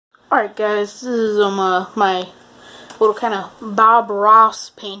Alright guys, this is my little kind of Bob Ross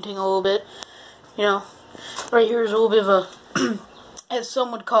painting a little bit. You know, right here is a little bit of a, as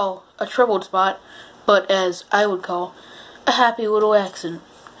some would call, a troubled spot, but as I would call, a happy little accent.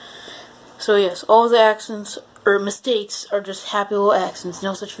 So yes, all the accents, or mistakes, are just happy little accents.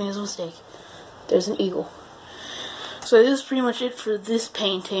 No such thing as a mistake. There's an eagle. So this is pretty much it for this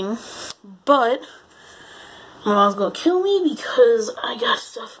painting, but my mom's gonna kill me because I got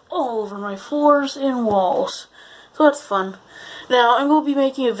stuff all over my floors and walls. So that's fun. Now, I'm going to be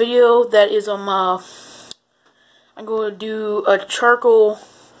making a video that is I'm going to do a charcoal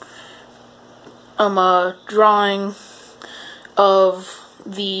drawing of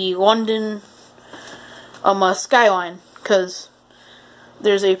the London skyline, because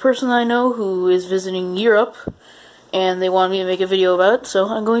there's a person I know who is visiting Europe and they wanted me to make a video about it, so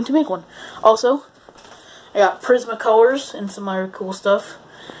I'm going to make one. Also, I got Prismacolors and some other cool stuff.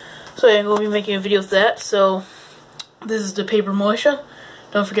 So yeah, I'm going to be making a video of that. So this is the Paper Militia.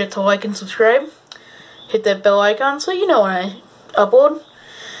 Don't forget to like and subscribe. Hit that bell icon so you know when I upload.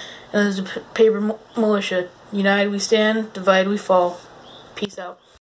 And this is the Paper Militia. United we stand, divided we fall. Peace out.